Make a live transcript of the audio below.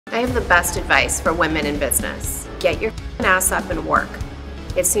I have the best advice for women in business. Get your ass up and work.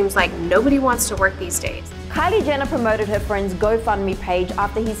 It seems like nobody wants to work these days. Kylie Jenner promoted her friend's GoFundMe page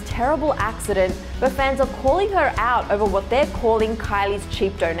after his terrible accident, but fans are calling her out over what they're calling Kylie's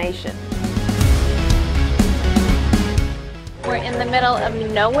cheap donation. We're in the middle of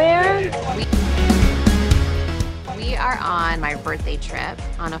nowhere. We are on my birthday trip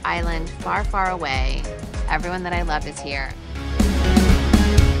on an island far, far away. Everyone that I love is here.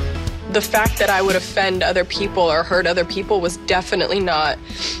 The fact that I would offend other people or hurt other people was definitely not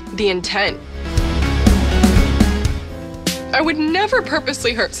the intent. I would never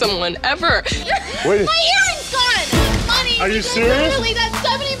purposely hurt someone, ever. Wait. My earring's gone! Money! Are you serious? Literally, that's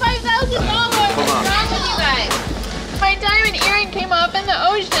 $75,000! What's wrong with you guys? My diamond earring came off in the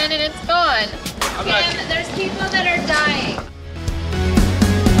ocean and it's gone. And there's people that are dying.